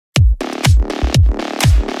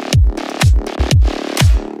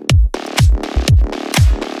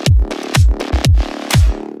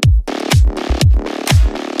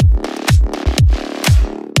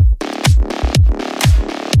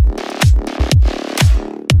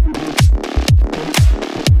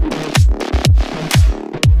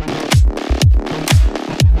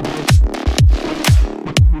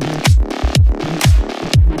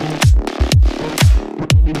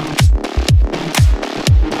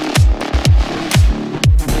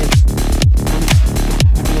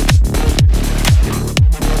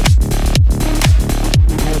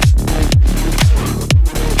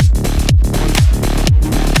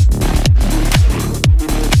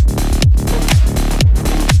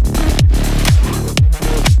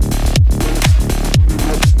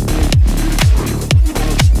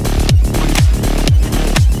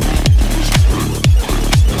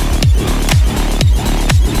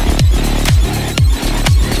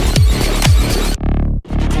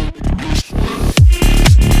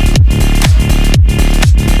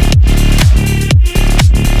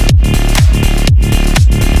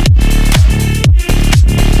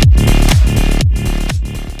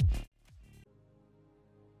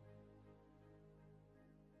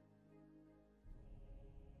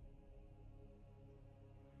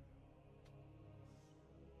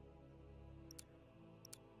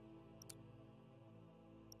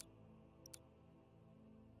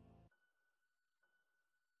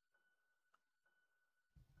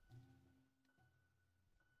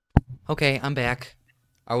Okay, I'm back.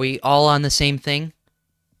 Are we all on the same thing?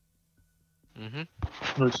 Mm-hmm.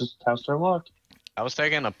 Let's just test our luck. I was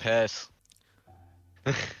taking a piss.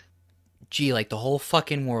 Gee, like the whole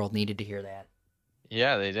fucking world needed to hear that.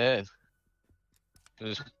 Yeah, they did. It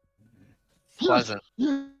was pleasant.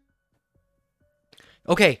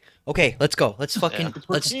 Okay, okay, let's go. Let's fucking Yeah.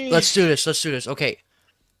 let's do this. Let's do this. Okay.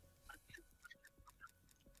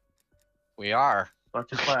 We are.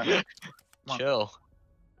 Fuck your class. Chill.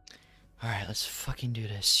 All right, let's fucking do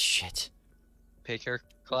this shit. Pick your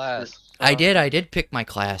class. I did pick my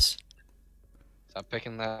class. Stop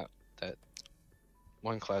picking that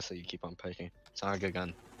one class that you keep on picking. It's not a good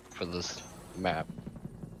gun for this map.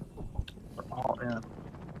 Oh, yeah.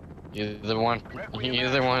 Either one. One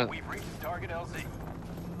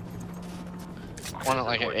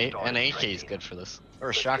like an AK is good for this,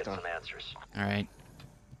 or a shotgun. All right.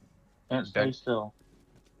 And stay still.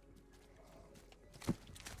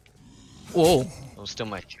 Whoa. That was still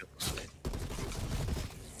my kill.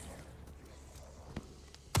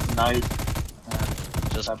 Knife.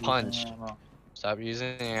 Just Stop punch. using ammo. Stop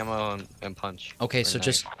using ammo and punch. Okay, Or so knife.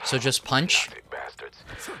 just punch.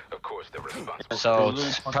 So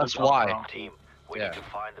press Y. Team, we Yeah. need to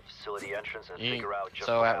find the facility entrance and You- figure out just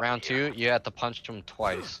so what at happened round here. 2, you have to punch them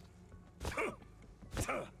twice.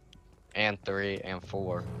 And 3 and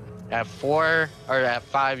 4. At 4 or at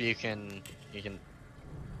 5 you can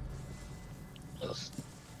just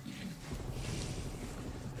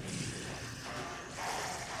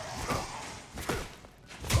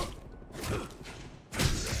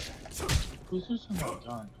Who's using that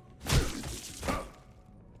gun?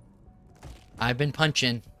 I've been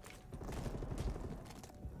punching.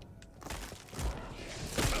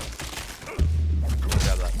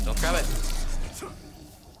 grab that. Don't grab it.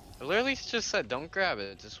 I literally just said don't grab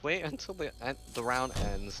it. Just wait until the round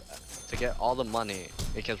ends to get all the money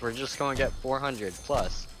because we're just going to get 400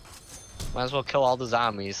 plus. Might as well kill all the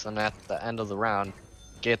zombies and at the end of the round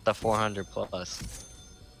get the 400 plus.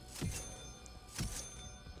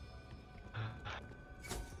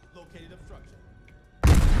 Located obstruction.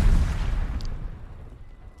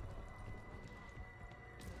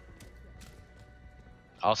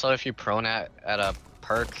 Also, if you prone at a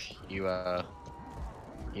perk, you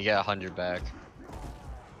get 100 back.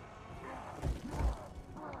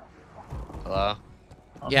 Hello?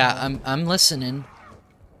 Yeah, I'm listening.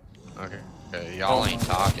 Okay, y'all ain't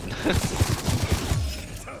talking.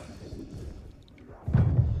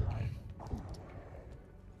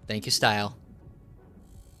 Thank you, Style.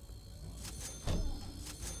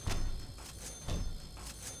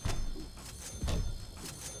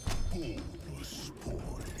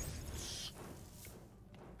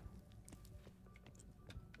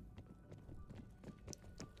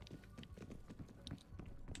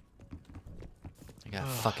 I got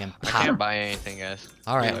fucking I pop. can't buy anything, guys.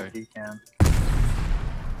 All right. Sorry. You can.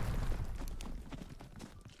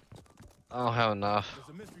 I don't have enough. There's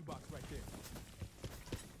a mystery box right there.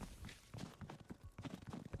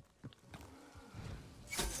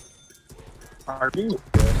 RB.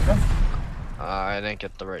 I didn't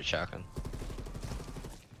get the right shotgun.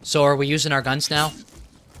 So are we using our guns now?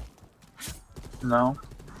 No.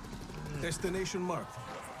 Destination marked.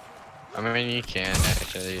 I mean, you can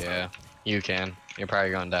actually, yeah. You can. You're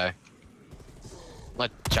probably gonna die.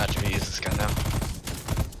 Let Chachi use this gun now.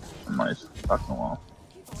 I might stuck in the wall.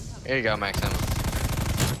 Here you go, Max ammo.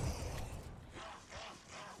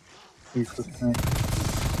 He's with me.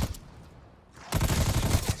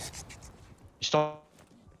 You stole.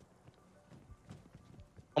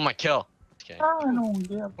 Oh my kill. Okay. I don't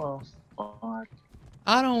give a fuck.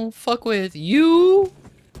 I don't fuck with you.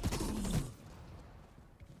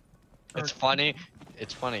 It's funny.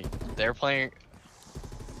 It's funny. They're playing.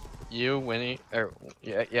 You, Winnie, or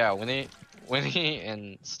yeah, Winnie,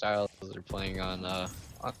 and Styles are playing on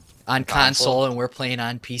On console and we're playing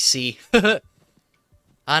on PC.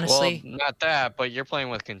 Honestly. Well, not that, but you're playing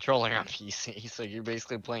with controller on PC, so you're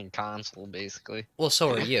basically playing console, basically. Well,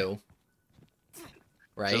 so are you.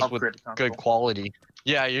 Right? Just with Upgraded console. good quality.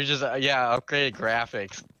 Yeah, you're just upgraded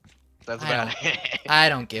graphics. That's I about don't- it. I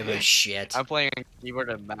don't give a shit. I'm playing on keyboard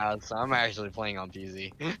and mouse, so I'm actually playing on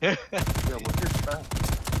PC. Yeah, what's your spec?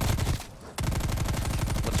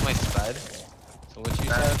 What's my sped? So what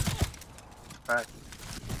you said? Spec.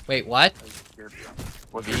 Wait, what?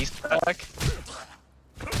 What's V spec?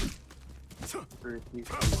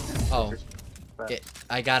 Oh.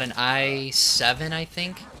 I got an i7, I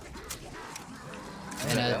think.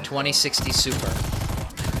 And a 2060 Super.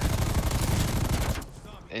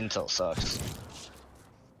 Intel sucks.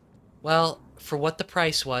 Well, for what the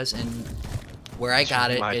price was and Where I got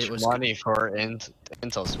Too it, much it was. money for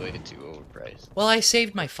Intel's way too overpriced. Well, I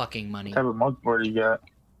saved my fucking money. What type of motherboard you got?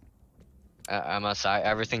 MSI,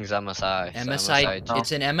 everything's MSI. so MSI, Oh.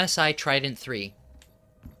 it's an MSI Trident 3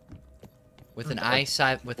 with an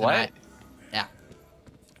i7 with What? an yeah.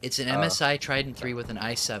 It's an MSI Trident 3 with an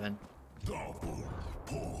i7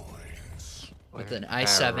 with an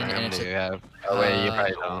i7 and it's do you a, have? Oh wait, you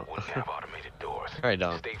probably So don't. wouldn't have automated doors. Probably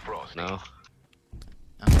don't. Stay frosty. No.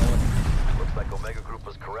 I'm going- Looks like Omega Group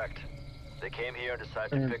was correct. They came here and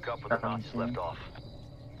decided to pick up where the Nazis left off.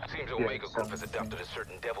 Seems Omega Group has adopted a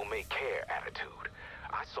certain devil-may-care attitude.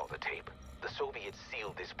 I saw the tape. The Soviets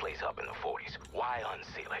sealed this place up in the 40s. Why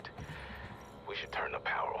unseal it? We should turn the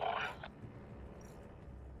power on.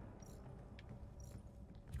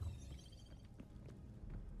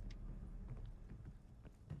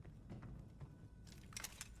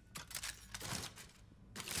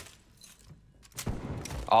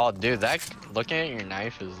 Oh, dude, that looking at your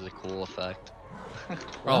knife is a cool effect.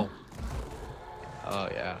 Oh, Oh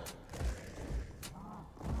yeah.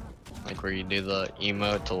 Like where you do the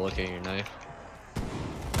emote to look at your knife.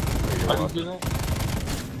 How do you do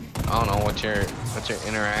that? I don't know what's your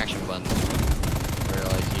interaction button. Where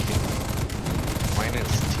like you can. Mine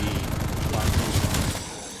is T.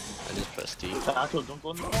 I just press T. Taco, don't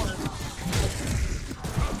go in the corner.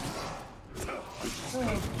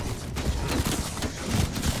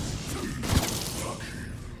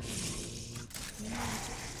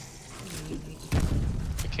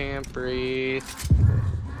 I can't breathe.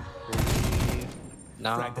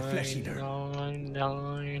 Frag the flesh eater.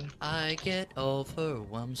 Nine. I get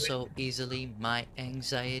overwhelmed so easily. My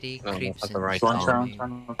anxiety Oh, creeps that's the right One song. turn,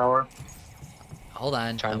 turn the power. Hold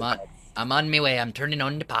on, Turn I'm on my way. I'm turning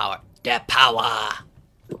on the power. The power.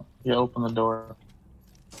 You open the door.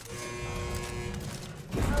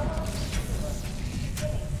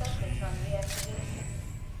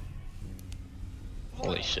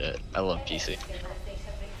 Holy shit, I love PC.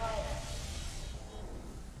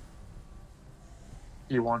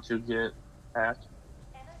 You want to get hacked?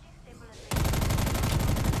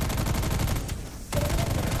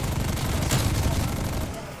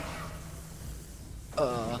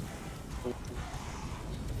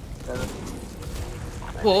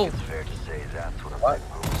 Whoa. It's fair to say that's what Omega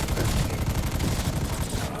Group was investigating.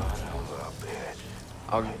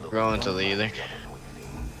 I'll go into the either.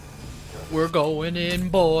 We're going in,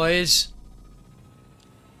 boys.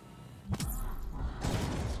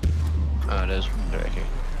 Oh, it is right here.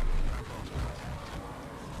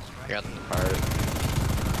 I got the part.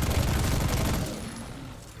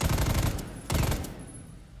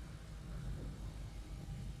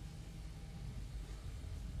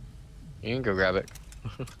 You can go grab it.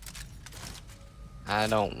 I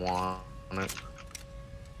don't want it.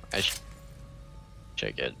 I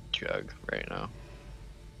should get drug right now.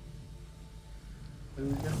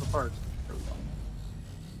 Who's getting the parts? There we go.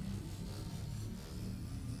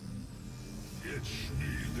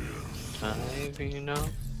 You know,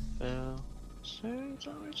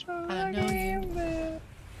 I know you.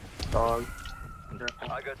 Dog.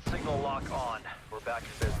 I got signal lock on. We're back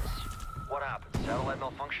in business. What happened? Satellite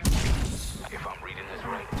malfunction? If I'm reading this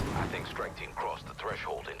right, I think Strike Team crossed the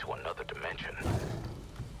threshold into another dimension.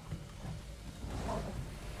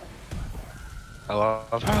 I love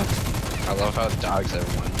how dogs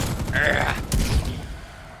everyone.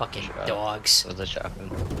 Fucking Shut up. dogs. With a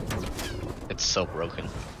shotgun. It's so broken.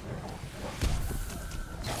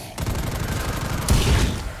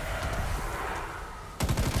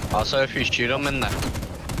 Also, if you shoot them in the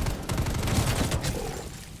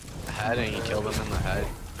head and you kill them in the head,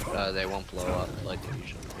 they won't blow up like they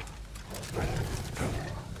usually do.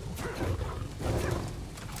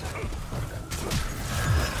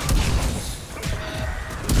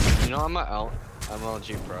 You know I'm a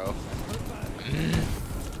MLG Pro.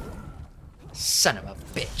 Son of a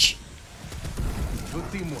bitch.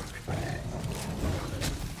 Good teamwork.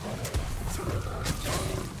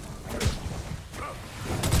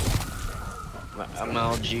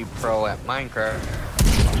 MLG Pro at Minecraft.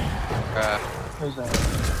 Who's that?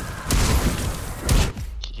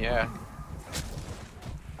 Yeah.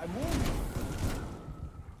 I'm wounded.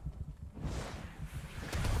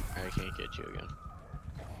 I can't get you again.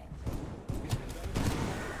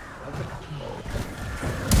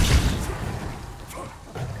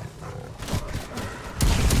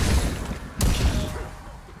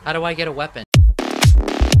 How do I get a weapon?